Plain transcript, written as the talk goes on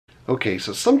Okay,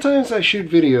 so sometimes I shoot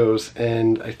videos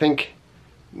and I think,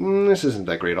 this isn't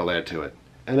that great, I'll add to it.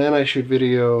 And then I shoot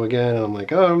video again and I'm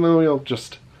like, oh, maybe I'll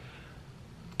just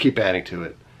keep adding to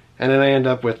it. And then I end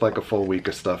up with like a full week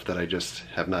of stuff that I just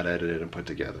have not edited and put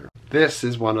together. This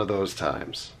is one of those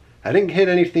times. I didn't hit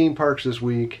any theme parks this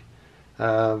week.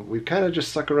 We kind of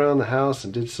just stuck around the house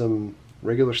and did some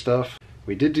regular stuff.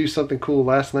 We did do something cool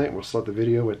last night. We'll start the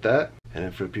video with that. And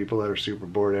then for people that are super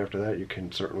bored after that, you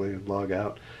can certainly log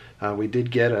out. We did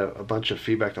get a bunch of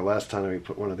feedback the last time we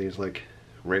put one of these like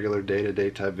regular day-to-day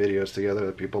type videos together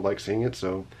that people like seeing it.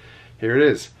 So here it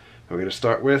is. We're going to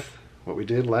start with what we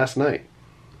did last night.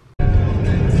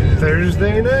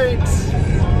 Thursday night,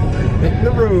 hitting the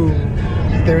road.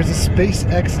 There's a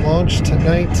SpaceX launch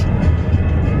tonight.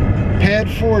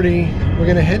 Pad 40. We're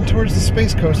gonna head towards the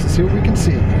Space Coast to see what we can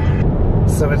see.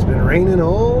 So it's been raining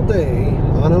all day,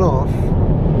 on and off.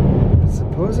 It's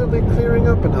supposedly clearing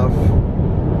up enough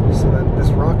so that this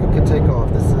rocket can take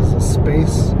off. This is a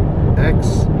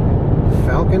SpaceX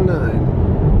Falcon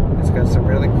 9. It's got some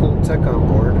really cool tech on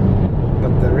board.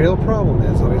 But the real problem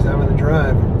is always having to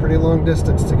drive a pretty long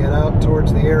distance to get out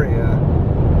towards the area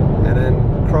and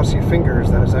then cross your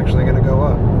fingers that it's actually going to go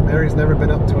up. Mary's never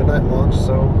been up to a night launch,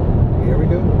 so here we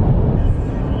go.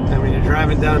 And when you're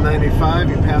driving down 95,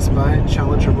 you pass by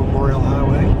Challenger Memorial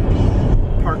Highway.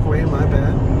 Parkway, my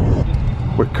bad.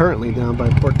 We're currently down by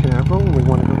Port Canaveral and we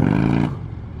want to go to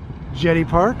Jetty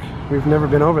Park. We've never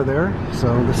been over there,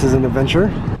 so this is an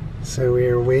adventure. So we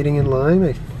are waiting in line,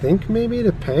 I think maybe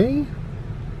to pay?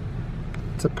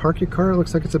 To park your car. It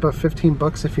looks like it's about 15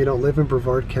 bucks if you don't live in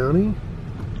Brevard County.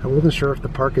 I wasn't sure if the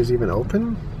park is even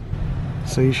open.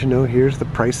 So you should know, here's the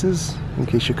prices in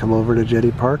case you come over to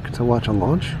Jetty Park to watch a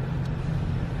launch.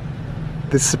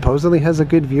 This supposedly has a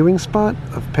good viewing spot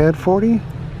of Pad 40.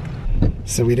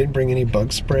 So we didn't bring any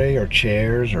bug spray or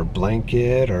chairs or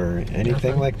blanket or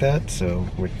anything like that, so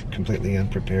we're completely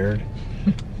unprepared.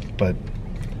 But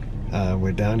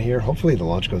we're down here. Hopefully the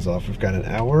launch goes off. We've got an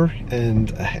hour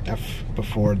and a half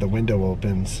before the window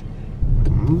opens.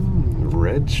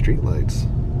 Red streetlights.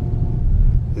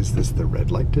 Is this the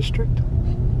red light district?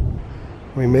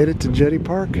 We made it to Jetty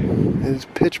Park. It's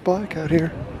pitch black out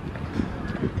here.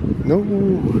 No,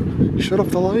 shut off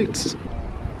the lights.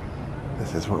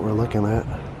 This is what we're looking at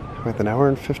with an hour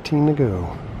and 15 to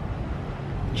go.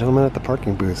 The gentleman at the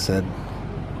parking booth said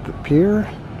the pier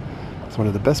is one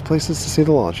of the best places to see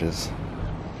the launches.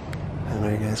 I know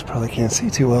you guys probably can't see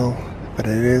too well, but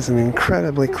it is an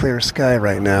incredibly clear sky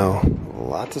right now.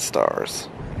 Lots of stars.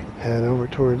 Head over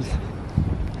towards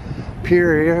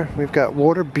pier area. We've got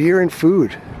water, beer, and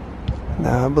food.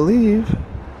 Now I believe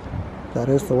that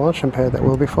is the launching pad that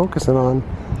we'll be focusing on.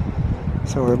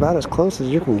 So we're about as close as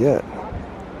you can get,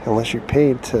 unless you're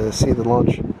paid to see the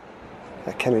launch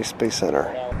at Kennedy Space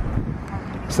Center.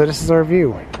 So this is our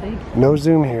view. No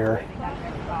zoom here.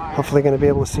 Hopefully going to be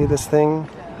able to see this thing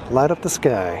light up the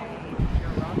sky.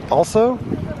 Also,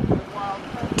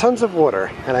 tons of water,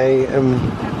 and I am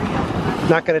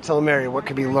not going to tell Mary what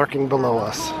could be lurking below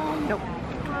us. Nope.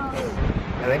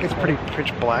 I think it's pretty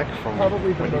pitch black from what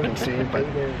you can see, but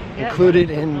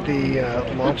included in the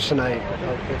launch tonight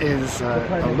is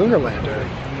a lunar lander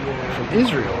from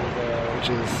Israel, which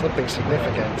is something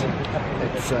significant.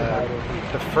 It's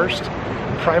the first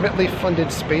privately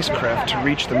funded spacecraft to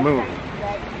reach the moon.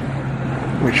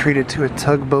 We're treated to a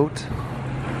tugboat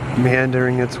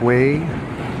meandering its way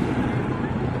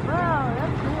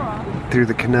through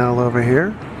the canal over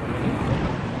here.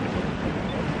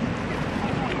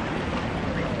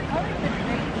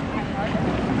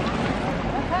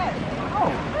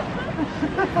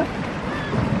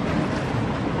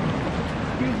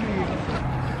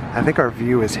 I think our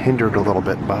view is hindered a little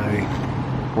bit by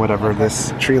whatever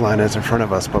this tree line is in front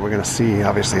of us, but we're going to see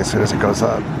obviously as soon as it goes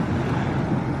up.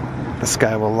 The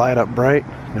sky will light up bright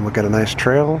and we'll get a nice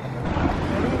trail.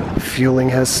 Fueling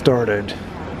has started.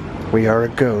 We are a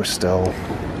go still.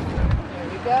 Here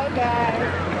we go, guys.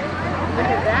 Look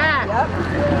at that.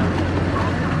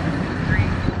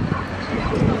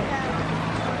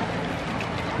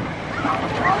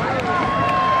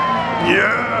 Yep.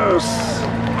 Yes!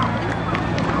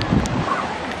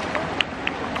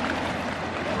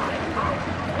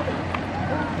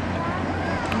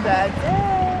 That's it.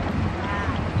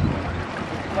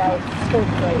 That's so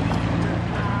great.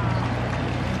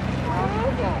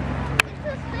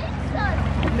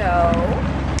 No.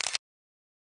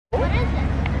 What is it?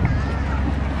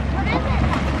 What is it?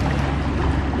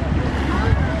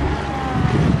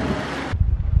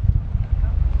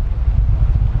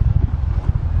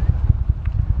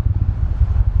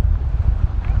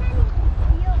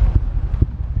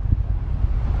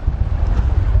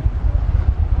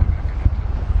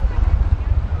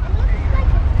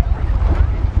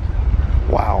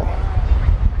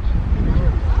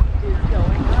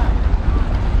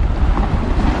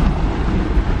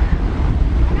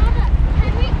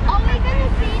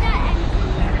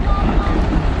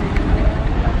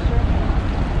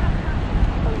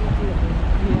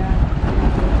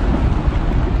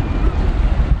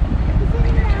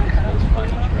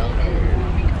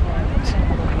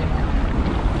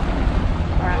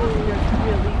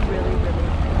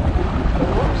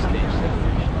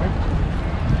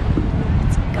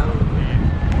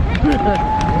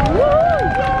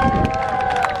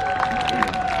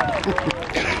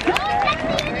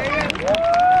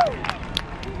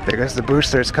 There goes the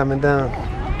boosters coming down.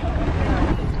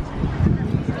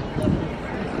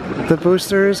 The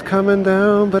booster is coming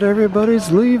down, but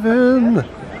everybody's leaving.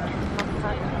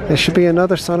 There should be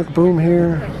another sonic boom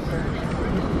here.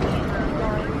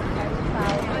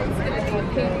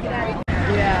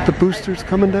 The booster's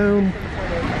coming down.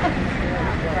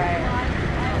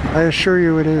 I assure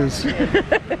you it is.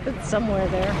 It's somewhere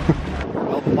there.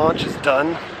 Well, the launch is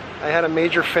done. I had a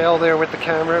major fail there with the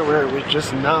camera where it was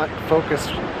just not focused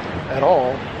at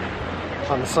all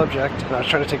on the subject. And I was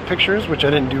trying to take pictures, which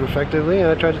I didn't do effectively, and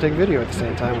I tried to take video at the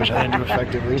same time, which I didn't do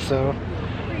effectively, so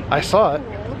I saw it.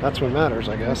 That's what matters,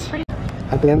 I guess.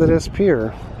 At the end of this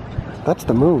pier, that's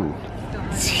the moon.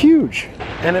 It's huge,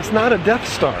 and it's not a Death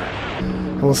Star.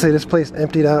 And we'll say this place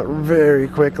emptied out very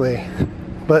quickly,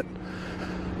 but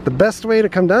the best way to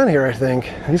come down here, I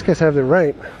think, these guys have it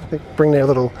right. They bring their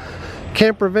little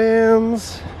camper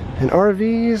vans and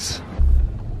RVs.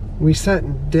 We sat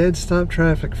in dead stop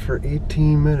traffic for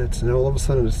 18 minutes, and all of a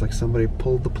sudden it's like somebody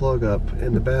pulled the plug up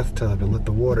in the bathtub and let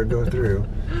the water go through,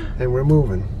 and we're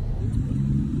moving.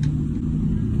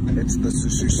 It's the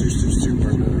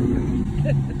super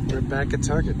moon. We're back at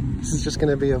Target. This is just going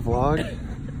to be a vlog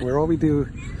where all we do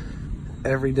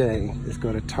every day is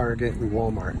go to Target and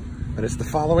Walmart. But it's the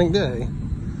following day.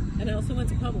 And I also went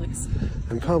to Publix.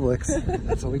 And Publix,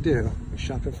 that's all we do. We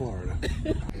shop in Florida.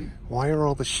 Why are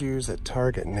all the shoes at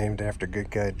Target named after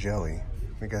good guy Joey?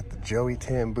 We got the Joey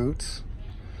Tan boots,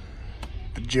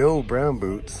 the Joe Brown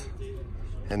boots,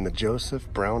 and the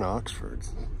Joseph Brown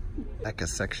Oxfords. Eka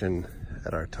section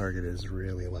at our Target is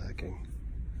really lacking.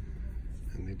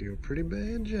 And they do a pretty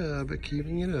bad job at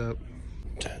keeping it up.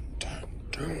 Dun, dun,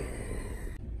 dun.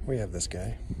 We have this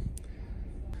guy.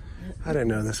 I didn't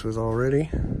know this was already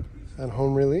on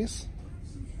home release.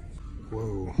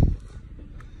 Whoa.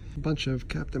 A bunch of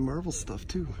Captain Marvel stuff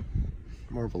too.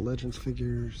 Marvel Legends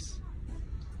figures.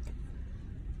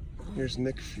 Here's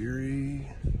Nick Fury.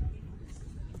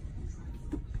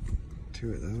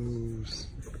 2 of those.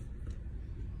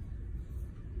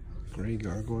 Gray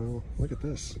Gargoyle. Look at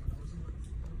this.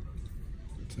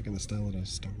 It's like in the style of those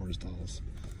Star Wars dolls.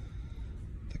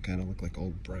 That kind of look like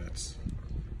old brats.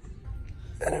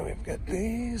 And then we've got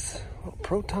these little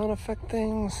proton effect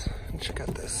things. And check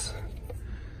out this.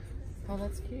 Oh,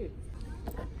 that's cute.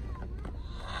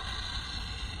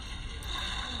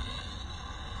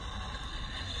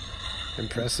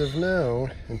 Impressive now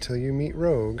until you meet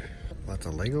Rogue. Lots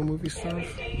of Lego movie stuff.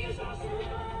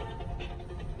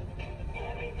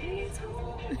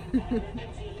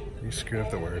 You screwed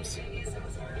up the words.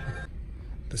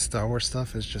 The Star Wars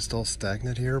stuff is just all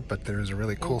stagnant here, but there's a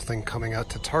really cool thing coming out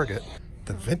to Target.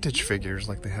 The vintage figures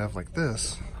like they have like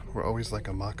this were always like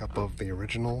a mock-up of the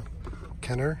original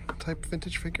Kenner type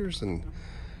vintage figures, and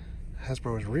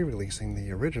Hasbro is re-releasing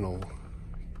the original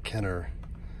Kenner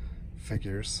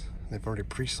figures. They've already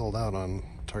pre-sold out on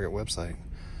Target website.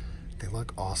 They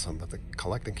look awesome, but the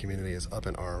collecting community is up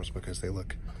in arms because they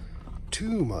look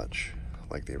too much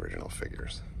like the original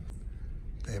figures.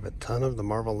 They have a ton of the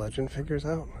Marvel Legend figures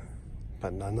out,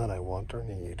 but none that I want or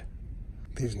need.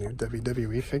 These new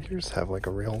WWE figures have like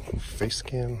a real face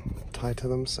cam tied to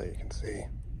them so you can see.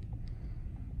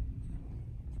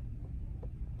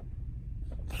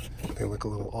 They look a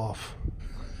little off.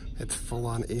 It's full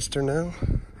on Easter now,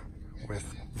 with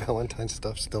Valentine's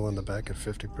stuff still in the back at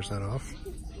 50% off.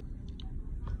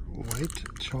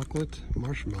 White chocolate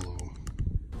marshmallow.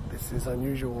 This is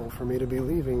unusual for me to be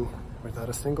leaving without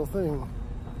a single thing.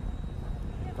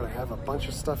 But I have a bunch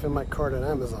of stuff in my cart at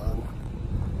Amazon.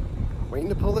 Waiting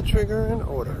to pull the trigger and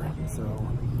order. So,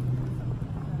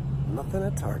 nothing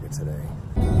at Target today.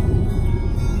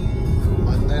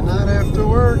 Monday night after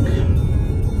work.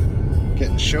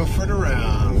 Getting chauffeured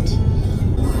around.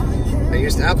 I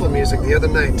used Apple Music the other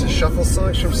night to shuffle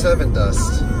songs from Seven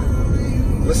Dust.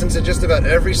 Listened to just about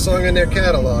every song in their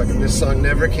catalog, and this song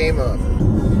never came up.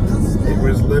 It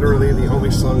was literally the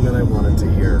only song that I wanted to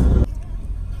hear.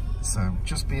 So,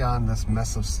 just beyond this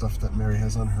mess of stuff that Mary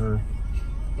has on her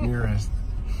mirror is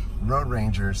Road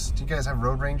Rangers. Do you guys have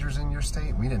Road Rangers in your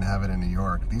state? We didn't have it in New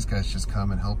York. These guys just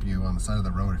come and help you on the side of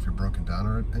the road if you're broken down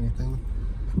or anything.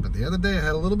 But the other day I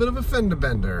had a little bit of a fender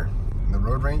bender, and the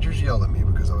Road Rangers yelled at me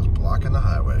because I was blocking the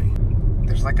highway.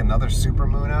 There's like another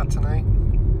supermoon out tonight,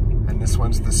 and this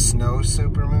one's the snow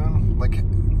supermoon. Like,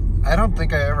 I don't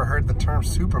think I ever heard the term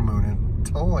supermoon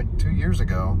until like 2 years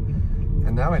ago,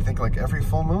 and now I think like every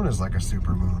full moon is like a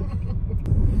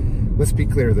supermoon. Let's be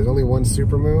clear, there's only one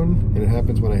supermoon, and it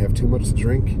happens when I have too much to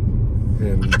drink,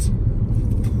 and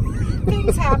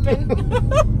things happen.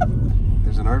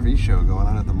 There's an RV show going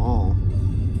on at the mall.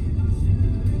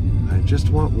 I just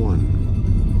want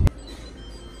one.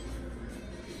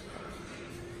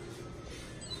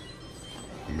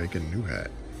 making a new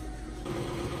hat.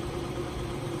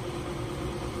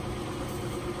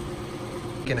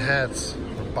 Making hats,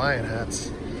 or buying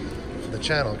hats for the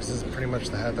channel, because this is pretty much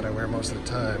the hat that I wear most of the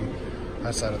time,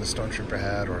 outside of the Stormtrooper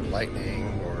hat or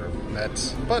Lightning or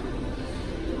Mets. But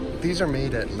these are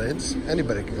made at Lids.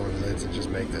 Anybody can go in Lids and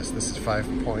just make this. This is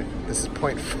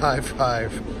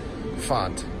 0.55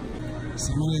 font.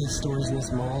 So many of the stores in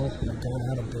this mall have gone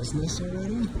out of business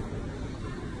already.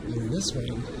 And this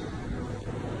one,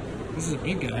 this is a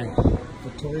big guy,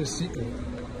 Victoria's Secret.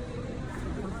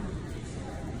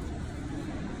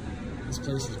 This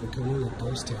place is becoming a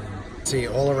ghost town. See,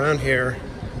 all around here,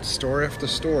 store after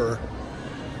store,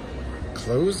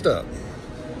 closed up.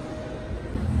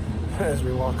 As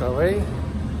we walk our way,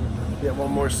 yet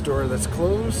one more store that's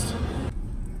closed.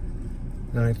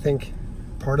 Now I think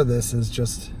part of this is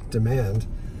just demand.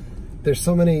 There's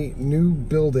so many new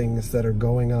buildings that are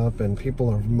going up and people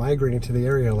are migrating to the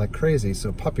area like crazy,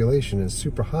 so population is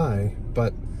super high,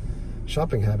 but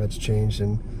shopping habits changed,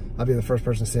 and I'll be the first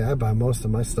person to say I buy most of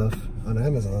my stuff on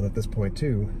Amazon at this point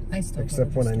too. I still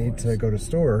except when I need to go to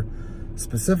store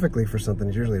specifically for something.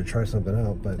 It's usually to try something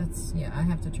out, but that's, yeah, I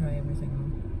have to try everything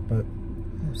on. But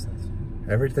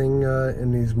everything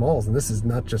in these malls, and this is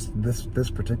not just this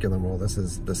particular mall, this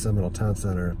is the Seminole Town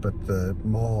Center, but the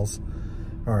malls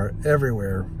are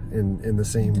everywhere in the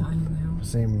same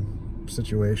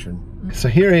situation. So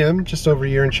here I am, just over a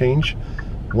year and change,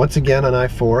 once again on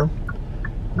I-4,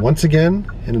 once again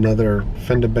in another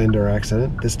fender bender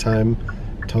accident, this time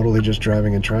totally just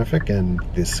driving in traffic, and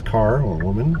this car or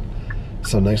woman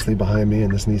so nicely behind me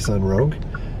in this Nissan Rogue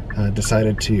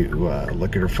decided to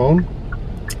look at her phone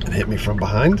and hit me from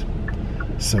behind.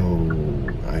 So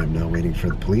I am now waiting for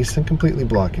the police and completely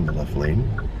blocking the left lane.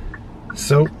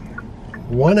 So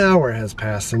 1 hour has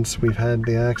passed since we've had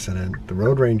the accident. The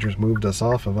road rangers moved us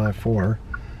off of I-4.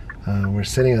 We're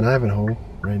sitting on Ivanhoe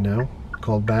right now.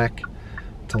 Called back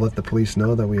to let the police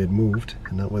know that we had moved,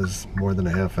 and that was more than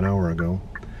a half an hour ago.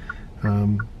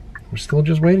 We're still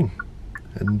just waiting.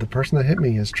 And the person that hit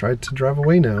me has tried to drive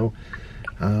away now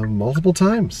multiple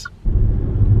times.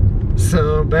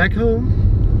 So back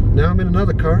home, now I'm in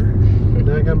another car.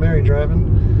 Now I got Mary driving.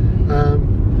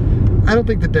 I don't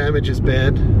think the damage is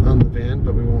bad on the van,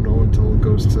 but we won't know until it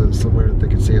goes to somewhere that they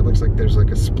can see. It looks like there's like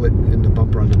a split in the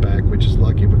bumper on the back, which is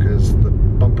lucky because the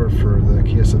bumper for the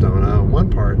Kia Sedona, one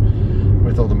part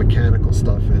with all the mechanical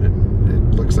stuff in it,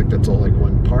 it looks like that's all like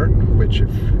one part, which if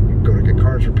you go to get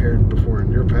cars repaired before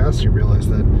in your past, you realize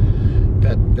that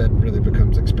really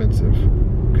becomes expensive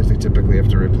because they typically have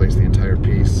to replace the entire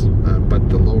piece. But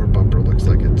the lower bumper looks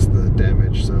like it's the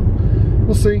damage, so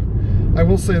we'll see. I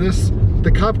will say this,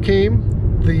 the cop came,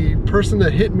 the person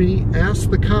that hit me asked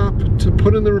the cop to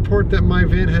put in the report that my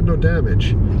van had no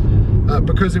damage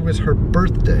because it was her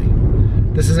birthday.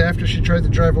 This is after she tried to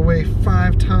drive away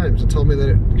 5 times and told me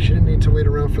that she didn't need to wait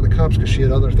around for the cops because she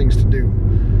had other things to do.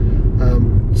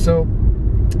 So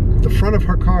the front of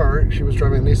her car, she was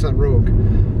driving a Nissan Rogue,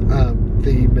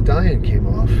 the medallion came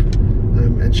off,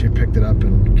 and she picked it up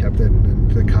and kept it, and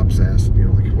the cops asked, you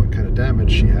know, like what kind of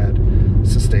damage she had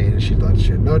sustained, and she thought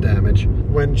she had no damage.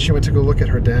 When she went to go look at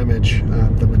her damage,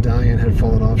 the medallion had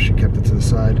fallen off, she kept it to the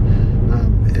side,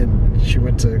 and she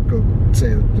went to go say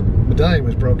the medallion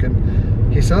was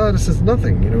broken. He said, oh, this is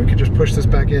nothing, you know, we could just push this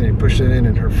back in. He pushed it in,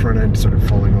 and her front end started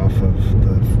falling off of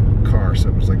the car, so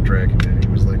it was like dragging it.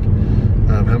 He was like,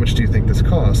 how much do you think this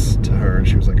costs to her? And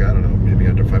she was like, I don't know, maybe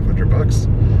under 500 bucks.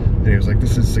 And he was like,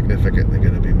 this is significantly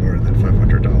going to be more than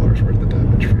 $500 worth of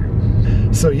damage for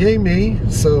you. So yay me.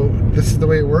 So this is the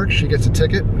way it works. She gets a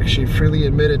ticket. She freely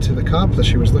admitted to the cop that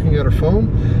she was looking at her phone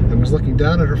and was looking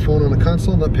down at her phone on the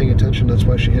console, not paying attention. That's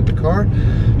why she hit the car.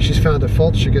 She's found at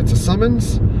fault. She gets a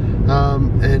summons.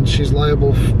 And she's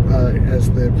liable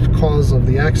as the cause of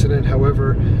the accident.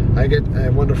 However, I get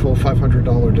a wonderful $500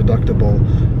 deductible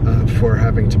for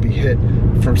having to be hit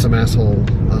from some asshole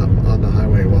on the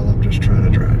highway while I'm just trying to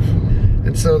drive.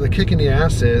 And so the kick in the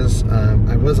ass is,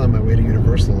 I was on my way to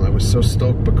Universal, and I was so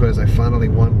stoked because I finally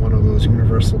won one of those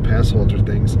Universal pass holder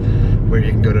things where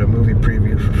you can go to a movie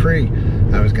preview for free.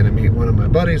 I was going to meet one of my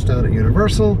buddies down at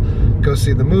Universal, go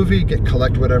see the movie,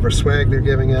 collect whatever swag they're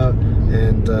giving out,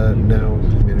 and now,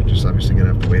 I mean, I'm just obviously going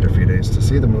to have to wait a few days to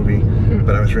see the movie,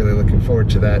 but I was really looking forward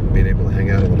to that, being able to hang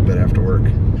out a little bit after work.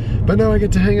 But now I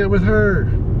get to hang out with her.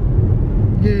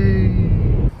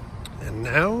 Yay! And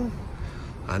now,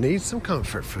 I need some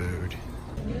comfort food.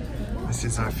 This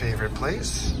is our favorite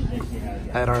place,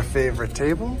 at our favorite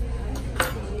table,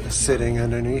 sitting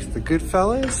underneath the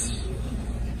Goodfellas.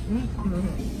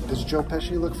 Does Joe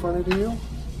Pesci look funny to you?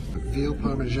 Veal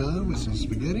Parmesan with some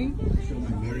spaghetti.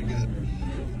 Very good.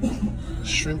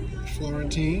 Shrimp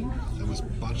Florentine. I almost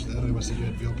botched that. I almost said you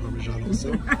had veal Parmesan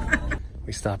also.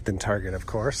 We stopped in Target, of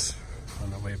course, on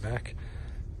the way back.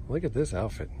 Look at this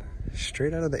outfit.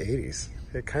 Straight out of the 80s.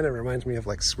 It kind of reminds me of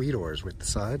like Sweetors with the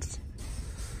sides.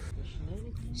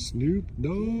 Snoop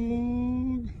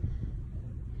Dogg.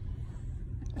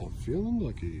 I'm feeling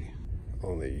lucky.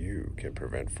 Only you can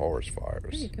prevent forest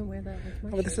fires. You can wear that with my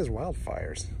Oh, but this is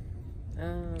wildfires.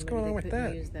 What's going on with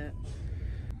that? Use that.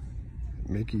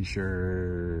 Mickey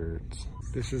shirts.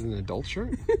 This is an adult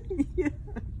shirt? Yeah.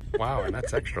 Wow, and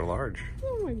that's extra large.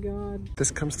 Oh my god.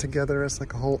 This comes together as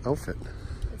like a whole outfit.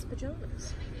 It's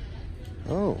pajamas.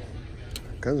 Oh,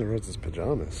 Guns N' Roses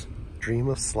pajamas. Dream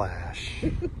of Slash.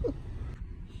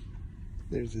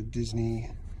 There's a Disney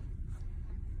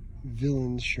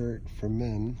villain shirt for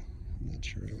men. I'm not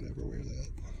sure I would ever wear that.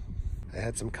 I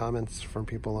had some comments from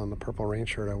people on the Purple Rain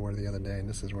shirt I wore the other day, and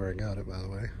this is where I got it, by the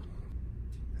way.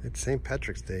 It's St.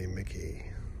 Patrick's Day, Mickey.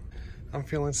 I'm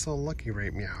feeling so lucky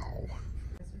right meow.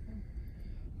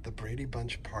 The Brady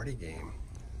Bunch party game.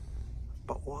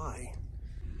 But why?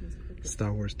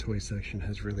 Star Wars toy section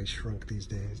has really shrunk these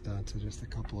days down to just a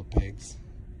couple of pigs.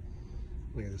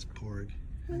 Look at this porg.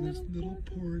 And those little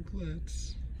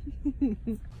porglets.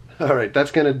 Alright,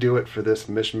 that's going to do it for this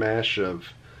mishmash of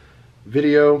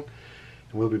video.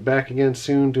 And we'll be back again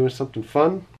soon doing something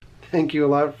fun. Thank you a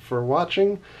lot for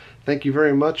watching. Thank you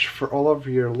very much for all of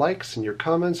your likes and your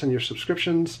comments and your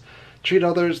subscriptions. Treat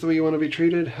others the way you want to be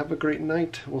treated. Have a great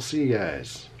night. We'll see you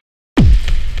guys.